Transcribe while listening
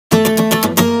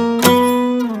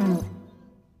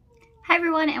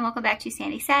everyone, and welcome back to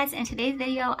Sandy Says. In today's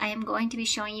video, I am going to be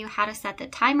showing you how to set the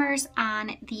timers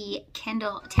on the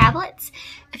Kindle tablets.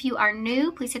 If you are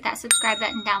new, please hit that subscribe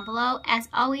button down below. As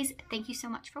always, thank you so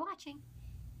much for watching.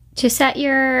 To set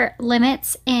your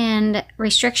limits and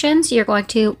restrictions, you're going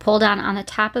to pull down on the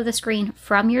top of the screen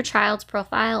from your child's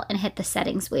profile and hit the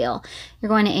settings wheel. You're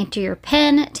going to enter your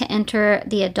PIN to enter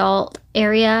the adult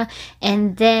area,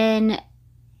 and then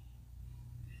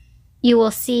you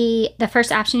will see, the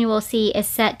first option you will see is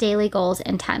set daily goals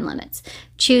and time limits.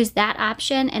 Choose that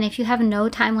option, and if you have no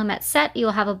time limit set,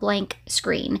 you'll have a blank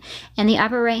screen. In the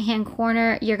upper right hand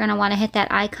corner, you're going to want to hit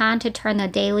that icon to turn the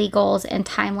daily goals and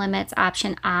time limits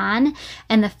option on.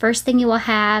 And the first thing you will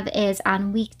have is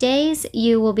on weekdays,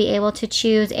 you will be able to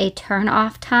choose a turn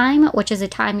off time, which is a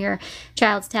time your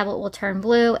child's tablet will turn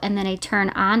blue, and then a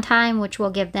turn on time, which will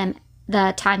give them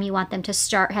the time you want them to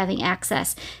start having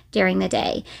access during the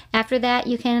day. After that,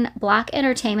 you can block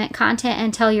entertainment content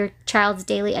until your child's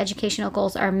daily educational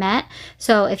goals are met.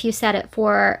 So if you set it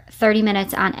for 30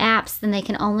 minutes on apps, then they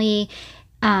can only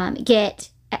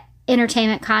get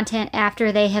entertainment content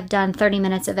after they have done 30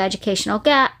 minutes of educational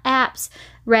apps,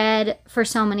 read for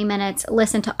so many minutes,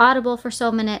 listened to Audible for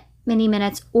so many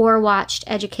minutes, or watched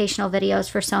educational videos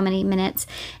for so many minutes.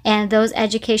 And those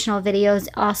educational videos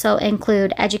also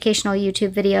include educational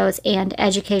YouTube videos and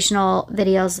educational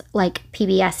videos like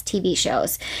PBS TV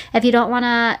shows. If you don't want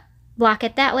to block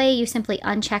it that way, you simply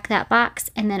uncheck that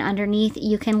box, and then underneath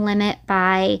you can limit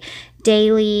by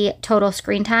daily total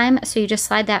screen time. So you just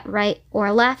slide that right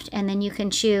or left, and then you can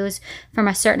choose from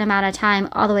a certain amount of time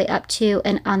all the way up to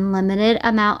an unlimited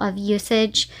amount of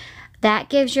usage. That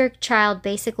gives your child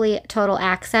basically total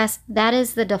access. That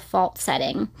is the default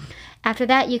setting. After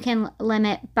that, you can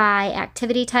limit by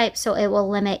activity type, so it will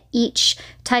limit each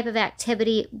type of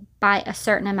activity by a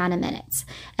certain amount of minutes.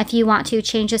 If you want to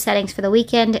change the settings for the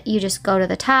weekend, you just go to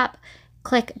the top,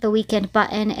 click the weekend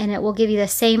button, and it will give you the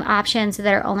same options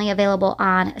that are only available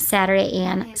on Saturday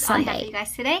and Sunday. All I have for you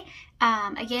guys today.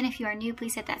 Again, if you are new,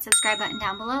 please hit that subscribe button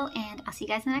down below, and I'll see you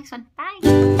guys in the next one.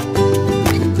 Bye!